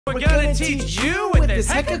We're gonna teach you with this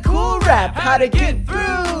hecka cool rap how to get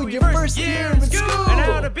through your first year in school and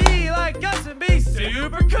how to be like us and be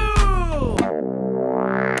super cool.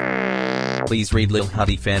 Please read Lil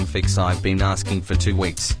Huddy fanfics I've been asking for 2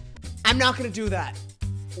 weeks. I'm not gonna do that.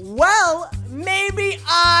 Well, maybe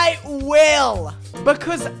I will,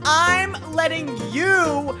 because I'm letting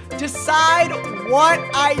you decide what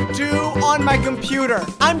I do on my computer.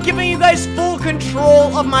 I'm giving you guys full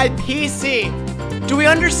control of my PC. Do we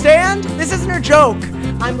understand? This isn't a joke.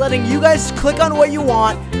 I'm letting you guys click on what you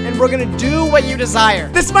want, and we're gonna do what you desire.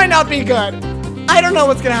 This might not be good. I don't know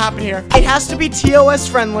what's gonna happen here. It has to be TOS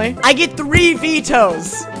friendly. I get 3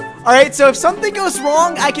 vetoes. All right, so if something goes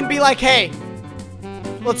wrong, I can be like, hey,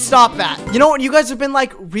 let's stop that. You know what? You guys have been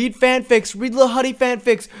like, read fanfics, read Lil Huddy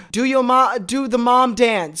fanfics, do the mom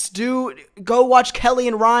dance, go watch Kelly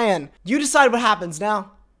and Ryan. You decide what happens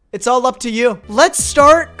now. It's all up to you. Let's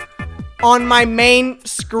start on my main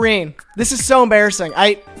screen. This is so embarrassing.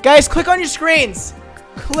 Guys, click on your screens.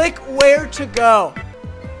 Click where to go.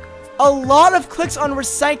 A lot of clicks on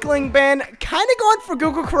recycling bin, kind of going for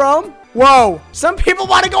Google Chrome. Whoa, some people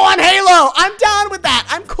want to go on Halo. I'm down with that.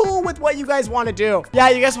 I'm cool with what you guys want to do. Yeah,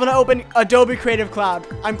 you guys want to open Adobe Creative Cloud.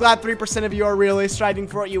 I'm glad 3% of you are really striving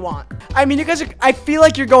for what you want. I mean, you guys I feel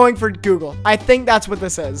like you're going for Google. I think that's what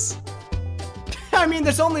this is. I mean,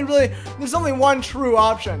 there's only one true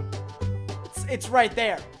option. It's right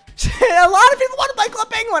there. A lot of people want to play Club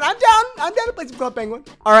Penguin. I'm down to play some Club Penguin.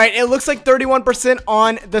 All right, it looks like 31%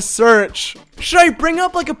 on the search. Should I bring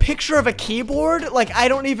up like a picture of a keyboard? Like, I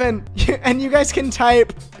don't even, and you guys can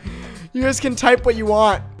type what you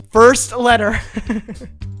want. First letter.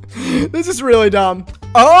 This is really dumb.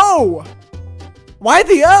 Oh, why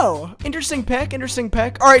the O? Interesting pick, interesting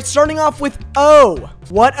pick. All right, starting off with O.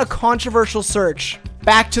 What a controversial search.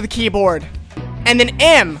 Back to the keyboard. And then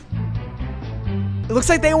M. It looks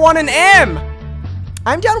like they want an M.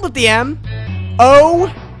 I'm down with the M.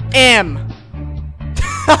 O-M.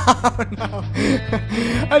 Oh, no.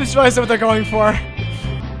 I just realized what they're going for.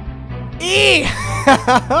 E.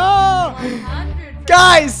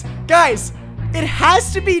 Guys, it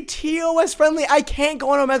has to be TOS friendly. I can't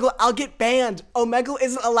go on Omegle. I'll get banned. Omegle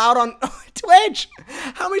isn't allowed on Twitch.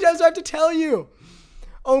 How many times do I have to tell you?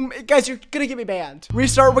 Guys, you're gonna get me banned.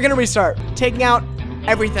 Restart, we're gonna restart. Taking out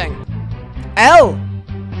everything. L.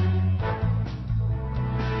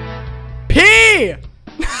 P.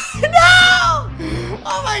 No!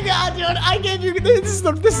 Oh my god, dude, I gave you, this is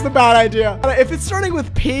the bad idea. If it's starting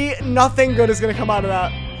with P, nothing good is gonna come out of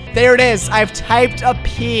that. There it is. I've typed a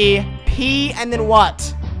P. P and then what?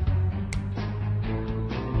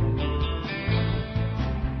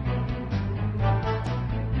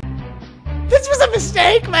 This was a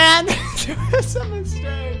mistake, man. This was a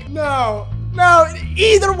mistake. No,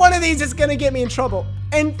 either one of these is gonna get me in trouble.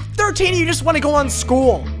 And 13, you just want to go on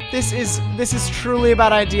school. This is truly a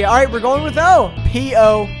bad idea. All right, we're going with O.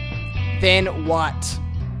 P-O, then what?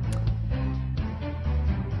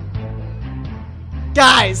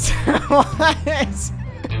 Guys, what?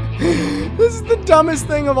 This is the dumbest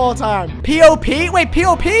thing of all time. P-O-P? Wait,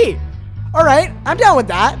 P-O-P. All right, I'm down with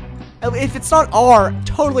that. If it's not R,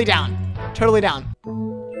 totally down. Totally down.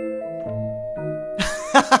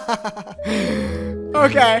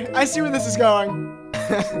 Okay, I see where this is going.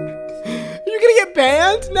 You're gonna get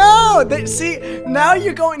banned? No, see, now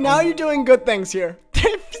you're doing good things here.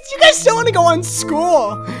 You guys still want to go on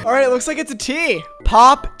school. All right, it looks like it's a T.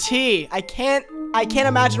 Pop T. I can't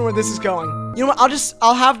imagine where this is going. You know what?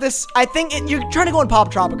 I'll have this. I think you're trying to go on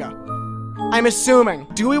Pop Tropica. I'm assuming.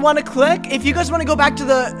 Do we want to click? If you guys want to go back to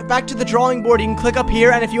the drawing board, you can click up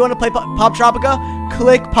here. And if you want to play Pop Tropica,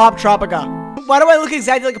 click Pop Tropica. Why do I look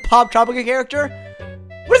exactly like a Pop Tropica character?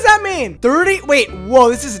 What does that mean? 30? Wait, whoa,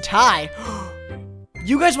 this is a tie.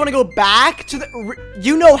 You guys want to go back to the...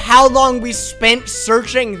 You know how long we spent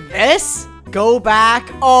searching this? Go back.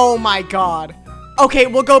 Oh my god. Okay,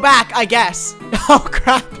 we'll go back, I guess. Oh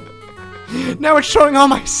crap. Now it's showing all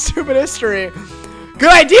my stupid history.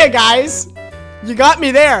 Good idea, guys. You got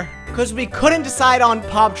me there. Because we couldn't decide on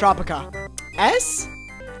Pop Tropica. S?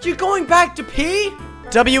 You're going back to P?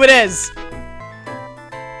 W it is.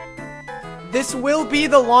 This will be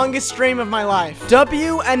the longest stream of my life.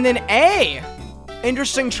 W and then A.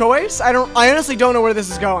 Interesting choice. I honestly don't know where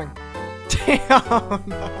this is going. Damn.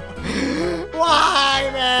 No. Why,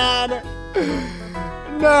 man?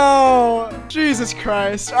 No. Jesus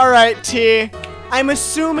Christ. All right, T. I'm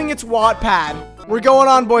assuming it's Wattpad. We're going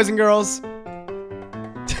on, boys and girls.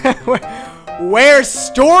 Where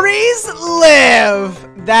stories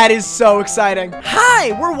live. That is so exciting.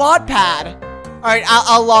 Hi, we're Wattpad. All right,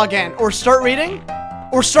 I'll log in. Or start reading?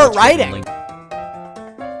 Or start writing?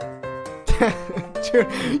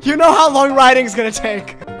 Dude, you know how long writing's gonna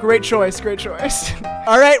take. Great choice, great choice.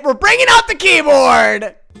 All right, we're bringing out the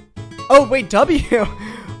keyboard. Oh, wait, W.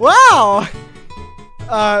 Wow.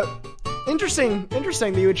 Interesting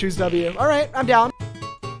that you would choose W. All right, I'm down.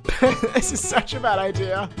 This is such a bad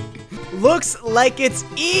idea. Looks like it's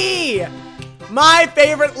E. My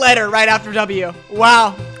favorite letter right after W.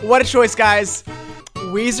 Wow, what a choice, guys.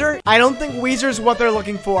 Weezer? I don't think Weezer's what they're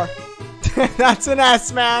looking for. That's an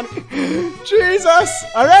S, man. Jesus.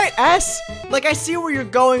 All right, S. Like, I see where you're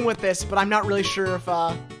going with this, but I'm not really sure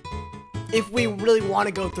if we really want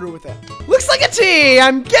to go through with it. Looks like a T.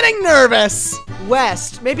 I'm getting nervous.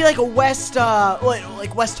 West. Maybe like a West,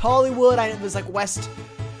 like West Hollywood. There's like West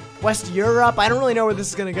Europe. I don't really know where this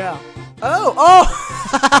is gonna go. Oh.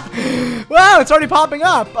 Wow, it's already popping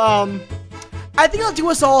up. I think I'll do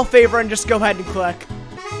us all a favor and just go ahead and click.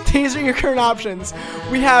 These are your current options.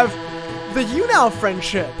 We have the YouNow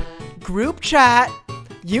friendship, group chat,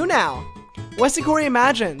 YouNow, Weston Koury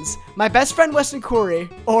imagines, my best friend Weston Koury,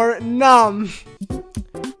 or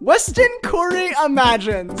Weston Koury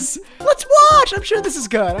imagines. Let's watch. I'm sure this is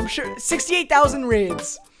good. I'm sure 68,000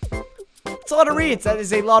 reads. It's a lot of reads. That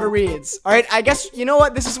is a lot of reads. All right, I guess, you know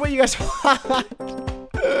what? This is what you guys want.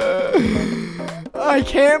 I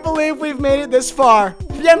can't believe we've made it this far.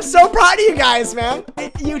 Yeah, I'm so proud of you guys, man.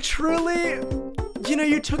 You truly, you know,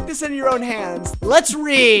 you took this in your own hands. Let's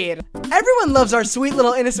read. Everyone loves our sweet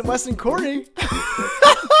little innocent Weston Koury.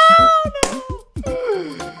 Oh,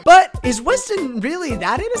 no. But is Weston really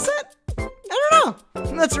that innocent? I don't know.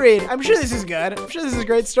 Let's read. I'm sure this is good. I'm sure this is a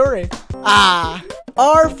great story.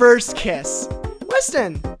 Our first kiss.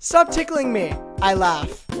 Weston, stop tickling me. I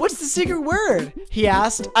laugh. What's the secret word? He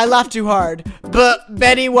asked. I laughed too hard. But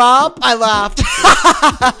Betty Wop, I laughed.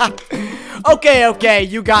 Okay,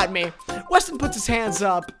 you got me. Weston puts his hands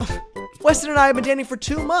up. Weston and I have been dating for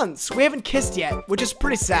 2 months. We haven't kissed yet, which is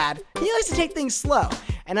pretty sad. He likes to take things slow,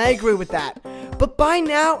 and I agree with that. But by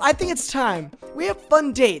now, I think it's time. We have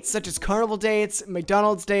fun dates, such as carnival dates,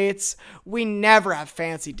 McDonald's dates. We never have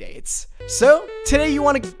fancy dates. So, today you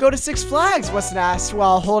want to go to Six Flags? Weston asked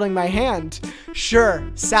while holding my hand. Sure,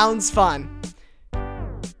 sounds fun.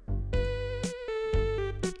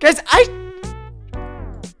 Guys,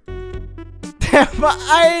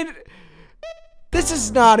 this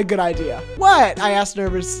is not a good idea. What? I asked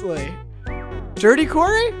nervously. Dirty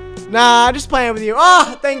Koury? Nah, I'm just playing with you.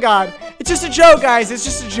 Oh, thank God. It's just a joke, guys. It's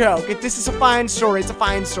just a joke. This is a fine story. It's a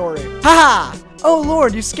fine story. Haha. Oh,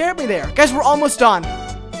 Lord, you scared me there. Guys, we're almost done.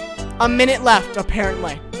 A minute left,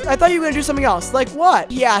 apparently. I thought you were gonna do something else. Like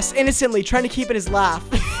what? He asked, innocently, trying to keep in his laugh.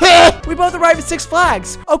 We both arrived at Six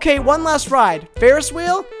Flags. Okay, one last ride. Ferris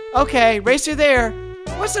wheel? Okay, race you there.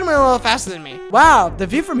 Weston went a little faster than me. Wow, the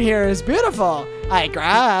view from here is beautiful. I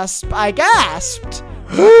gasped.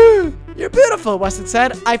 You're beautiful, Weston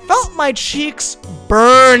said. I felt my cheeks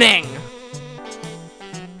burning.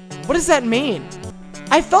 What does that mean?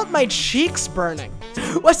 I felt my cheeks burning.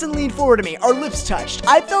 Weston leaned forward to me. Our lips touched.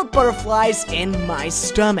 I felt butterflies in my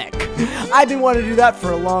stomach. I've been wanting to do that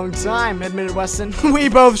for a long time, admitted Weston. We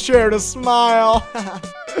both shared a smile.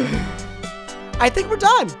 I think we're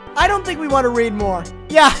done. I don't think we want to read more.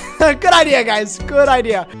 Yeah, good idea, guys. Good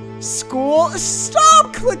idea. School?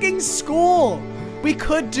 Stop clicking school. We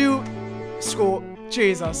could do school.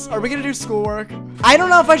 Jesus. Are we gonna do schoolwork? I don't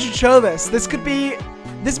know if I should show this. This is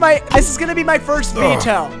gonna be my first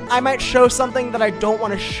veto. I might show something that I don't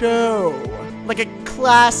want to show. Like a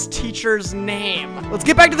class teacher's name. Let's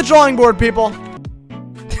get back to the drawing board, people.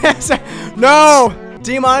 No!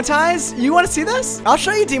 Demonetize? You want to see this? I'll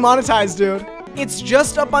show you demonetize, dude. It's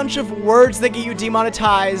just a bunch of words that get you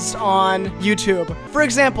demonetized on YouTube. For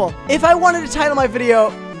example, if I wanted to title my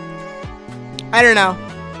video, I don't know,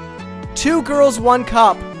 2 girls, 1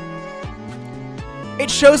 cup, it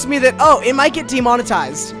shows me that, oh, it might get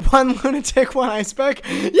demonetized. 1 lunatic, 1 iceberg.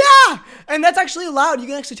 Yeah! And that's actually allowed. You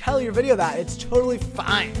can actually title your video that. It's totally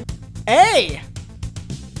fine. A.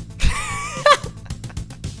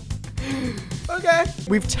 Okay.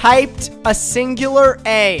 We've typed a singular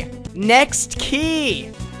A. Next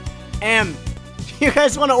key. M. You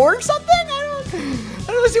guys want to order something? I don't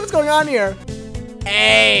know. See what's going on here.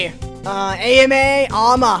 A. AMA.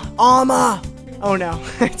 AMA. Oh no.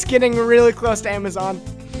 It's getting really close to Amazon.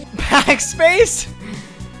 Backspace.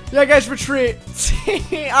 Yeah, guys, retreat.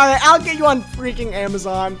 Alright, I'll get you on freaking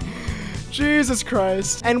Amazon. Jesus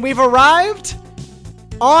Christ. And we've arrived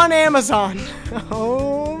on Amazon.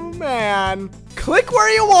 Oh, man. Click where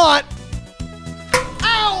you want.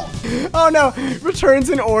 Ow! Oh, no. Returns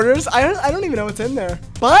and orders. I don't even know what's in there.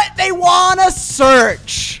 But they want to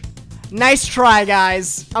search. Nice try,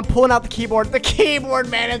 guys. I'm pulling out the keyboard. The keyboard,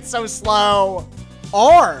 man, it's so slow.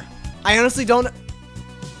 R. I honestly don't...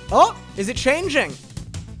 Oh, is it changing?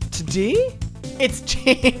 To D? It's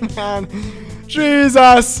D, man.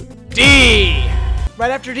 Jesus. D.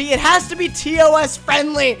 Right after D, it has to be TOS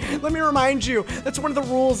friendly. Let me remind you, that's one of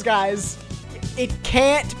the rules, guys. It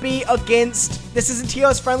can't be against... This isn't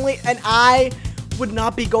TOS friendly, and I would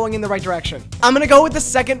not be going in the right direction. I'm gonna go with the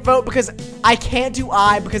second vote because I can't do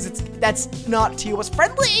I because that's not TOS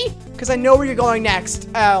friendly. Because I know where you're going next.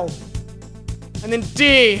 L. And then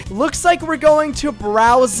D. Looks like we're going to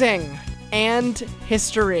browsing and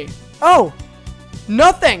history. Oh,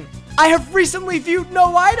 nothing. I have recently viewed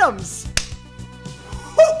no items.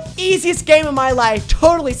 Easiest game of my life.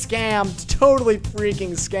 Totally scammed. Totally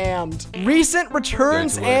freaking scammed. Recent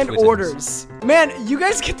returns and orders. Man, you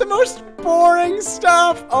guys get the most boring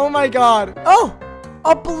stuff. Oh my god. Oh,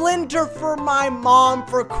 a blender for my mom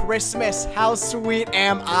for Christmas. How sweet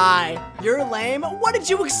am I? You're lame. What did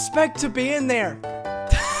you expect to be in there?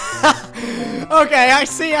 Okay, I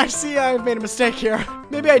see I've made a mistake here.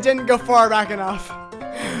 Maybe I didn't go far back enough.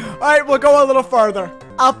 All right, we'll go a little farther.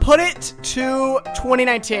 I'll put it to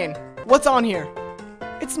 2019. What's on here?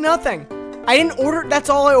 It's nothing. I didn't order, that's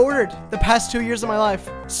all I ordered the past 2 years of my life.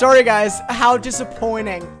 Sorry guys, how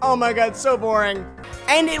disappointing. Oh my god, so boring.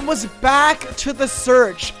 And it was back to the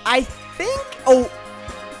search. I think,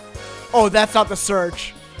 oh, that's not the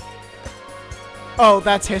search. Oh,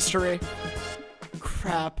 that's history.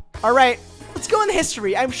 Crap. All right, let's go in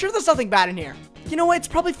history. I'm sure there's nothing bad in here. You know what, it's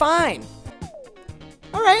probably fine.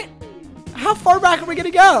 All right, how far back are we gonna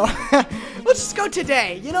go? Let's just go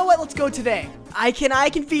today. You know what, let's go today. I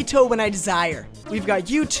can veto when I desire. We've got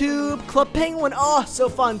YouTube, Club Penguin. Oh, so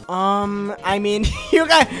fun. I mean, you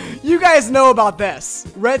guys know about this.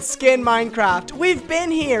 Red Skin Minecraft. We've been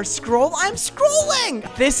here. Scroll. I'm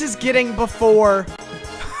scrolling. This is getting before.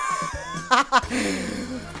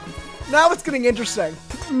 Now it's getting interesting.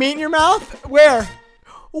 Meat in your mouth? Where?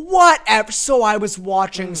 Whatever. So I was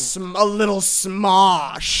watching a little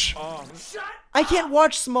Smosh. I can't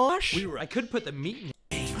watch Smosh. I could put the meat in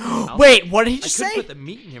Wait, what did he just say? I could put the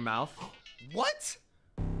meat in your mouth. What?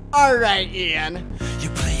 All right, Ian.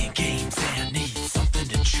 You're playing games and need something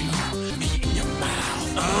to chew. Meat in your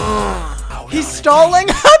mouth. He's stalling.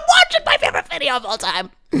 I'm watching my favorite video of all time.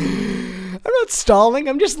 I'm not stalling.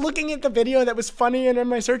 I'm just looking at the video that was funny and in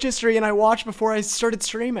my search history and I watched before I started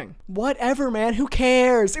streaming. Whatever, man. Who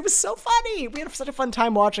cares? It was so funny. We had such a fun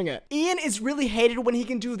time watching it. Ian is really hated when he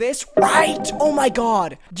can do this. Right. Oh my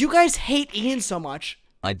god. You guys hate Ian so much.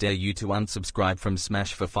 I dare you to unsubscribe from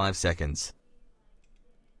Smash for 5 seconds.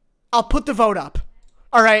 I'll put the vote up.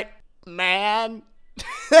 All right, man.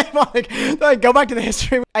 like, go back to the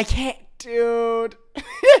history. I can't, dude.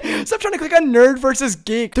 Stop trying to click on nerd versus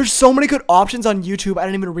geek. There's so many good options on YouTube. I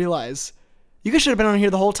didn't even realize. You guys should have been on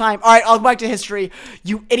here the whole time. All right, I'll go back to history.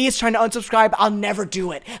 You idiots trying to unsubscribe. I'll never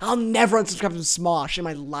do it. I'll never unsubscribe from Smosh in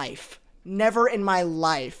my life. Never in my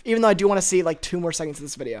life. Even though I do want to see like 2 more seconds of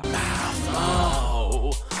this video.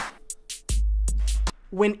 Oh.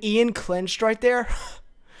 When Ian clinched right there,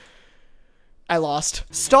 I lost.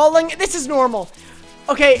 Stalling, this is normal.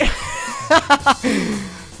 Okay.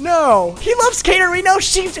 No, he loves Katerino.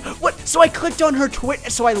 What? So I clicked on her Twitch.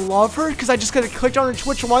 So I love her because I just clicked on her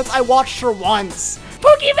Twitch once. I watched her once.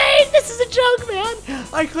 Pokemon, this is a joke, man.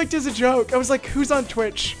 I clicked as a joke. I was like, who's on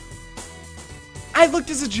Twitch? I looked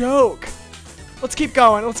as a joke. Let's keep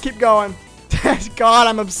going. Let's keep going. God,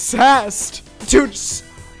 I'm obsessed. Dude,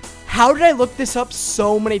 how did I look this up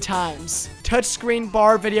so many times? Touchscreen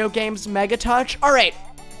bar video games Mega Touch. All right.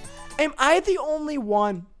 Am I the only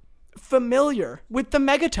one familiar with the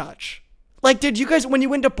Mega Touch? Like, did you guys, when you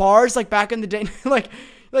went to bars, like back in the day, like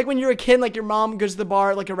when you were a kid, like your mom goes to the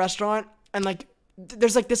bar, like a restaurant, and like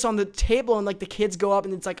there's like this on the table, and like the kids go up,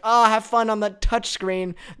 and it's like, oh, have fun on the touch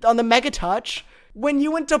screen, on the Mega Touch. When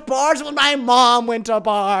you went to bars, when my mom went to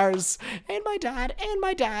bars, and my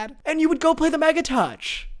dad, and you would go play the Mega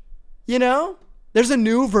Touch. You know? There's a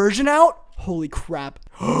new version out. Holy crap.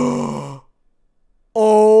 Oh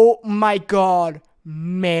my god.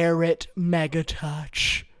 Merit Mega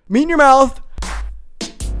Touch. Meat in your mouth.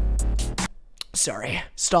 Sorry,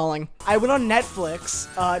 stalling. I went on Netflix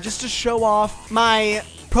just to show off my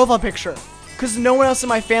profile picture because no one else in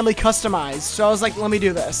my family customized. So I was like, let me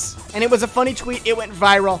do this. And it was a funny tweet. It went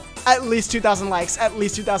viral. At least 2,000 likes. At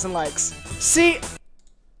least 2,000 likes. See,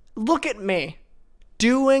 look at me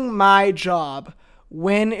doing my job.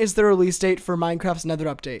 When is the release date for Minecraft's Nether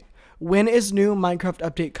update? When is new Minecraft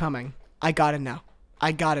update coming? I gotta know.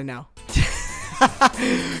 I gotta know.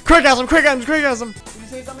 Quick asm. Did you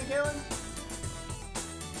say something, Kaylin?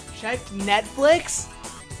 Check Netflix.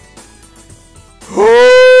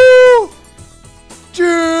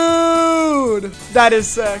 Dude, that is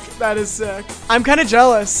sick. That is sick. I'm kind of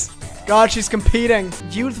jealous. God, she's competing.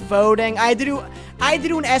 Youth voting. I had to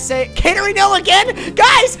do an essay. Katerino again?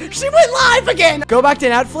 Guys, she went live again. Go back to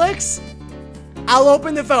Netflix. I'll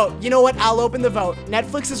open the vote. You know what? I'll open the vote.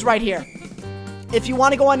 Netflix is right here. If you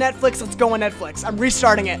want to go on Netflix, let's go on Netflix. I'm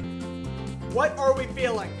restarting it. What are we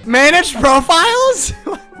feeling? Manage profiles?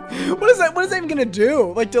 What is that even gonna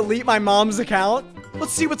do? Like delete my mom's account?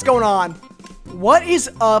 Let's see what's going on. What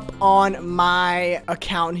is up on my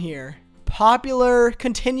account here? Popular,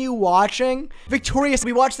 continue watching. Victorious,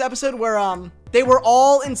 we watched the episode where they were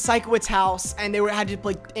all in Psychowit's house and they had to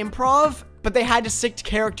like improv, but they had to stick to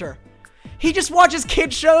character. He just watches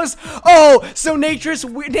kid shows. Oh, so nature's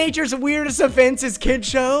weirdest offense is kid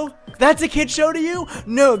show? That's a kid show to you?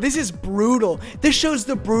 No, this is brutal. This shows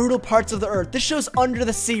the brutal parts of the earth. This shows under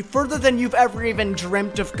the sea, further than you've ever even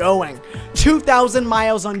dreamt of going. 2,000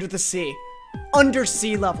 miles under the sea. Under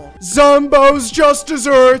sea level. Zumbos, just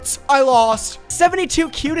desserts. I lost. 72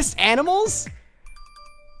 cutest animals?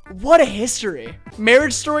 What a history.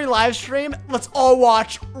 Marriage Story live stream. Let's all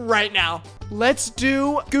watch right now. Let's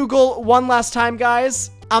do Google one last time, guys.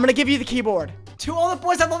 I'm gonna give you the keyboard. To all the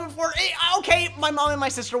boys I've loved before. Okay, my mom and my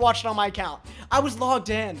sister watched it on my account. I was logged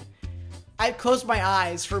in. I closed my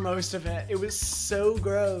eyes for most of it. It was so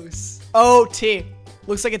gross. Oh, T.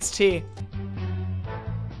 Looks like it's T.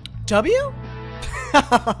 W?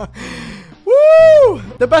 Woo!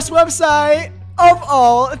 The best website of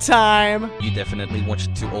all time. You definitely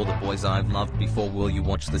watched To All the Boys I've Loved Before. Will you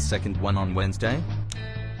watch the second one on Wednesday?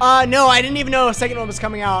 No, I didn't even know a second one was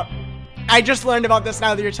coming out. I just learned about this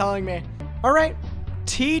now that you're telling me. All right,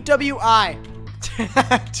 TWI.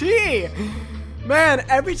 T. Man,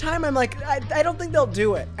 every time I'm like, I don't think they'll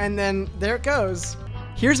do it. And then there it goes.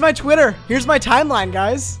 Here's my Twitter. Here's my timeline,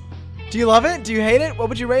 guys. Do you love it? Do you hate it? What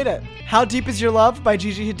would you rate it? How Deep Is Your Love by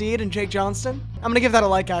Gigi Hadid and Jake Johnston? I'm gonna give that a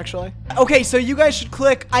like, actually. Okay, so you guys should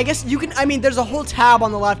click. I guess you can, I mean, there's a whole tab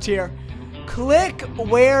on the left here. Click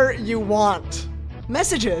where you want.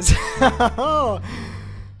 Messages. Oh,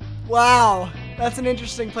 wow. That's an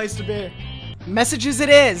interesting place to be. Messages it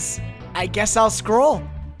is. I guess I'll scroll.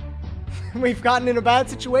 We've gotten in a bad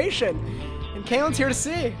situation. And Kaylin's here to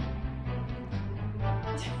see.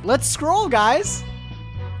 Let's scroll, guys.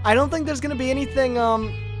 I don't think there's gonna be anything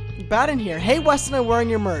bad in here. Hey, Weston, I'm wearing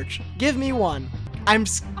your merch. Give me one. I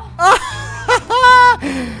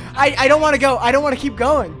don't want to go. I don't want to keep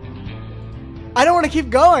going. I don't want to keep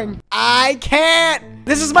going. I can't.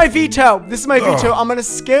 This is my veto. This is my veto. I'm gonna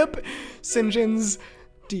skip Sinjin's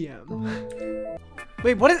DM.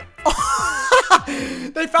 Wait, what is?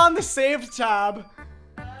 They found the saved tab.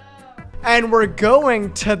 And we're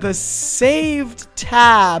going to the saved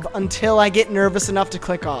tab until I get nervous enough to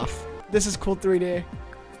click off. This is cool 3D.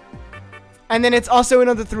 And then it's also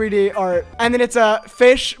another 3D art. And then it's a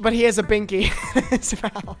fish, but he has a binky in his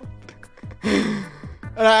mouth. And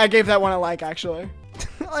I gave that one a like, actually.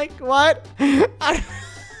 Like, what?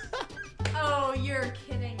 Oh, you're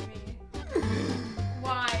kidding me.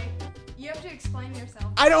 Why? You have to explain yourself.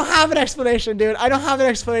 I don't have an explanation, dude. I don't have an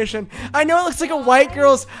explanation. I know it looks like a white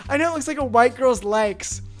girl's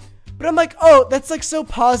legs. But I'm like, oh, that's like so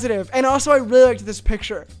positive. And also I really liked this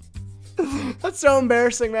picture. That's so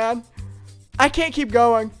embarrassing, man. I can't keep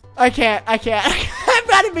going. I can't. I've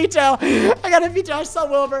got a veto. I got a veto. I saw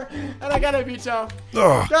Wilbur and I got a veto.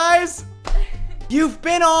 Guys, you've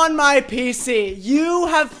been on my PC. You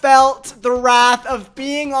have felt the wrath of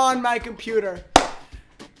being on my computer.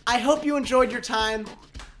 I hope you enjoyed your time.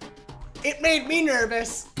 It made me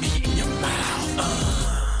nervous.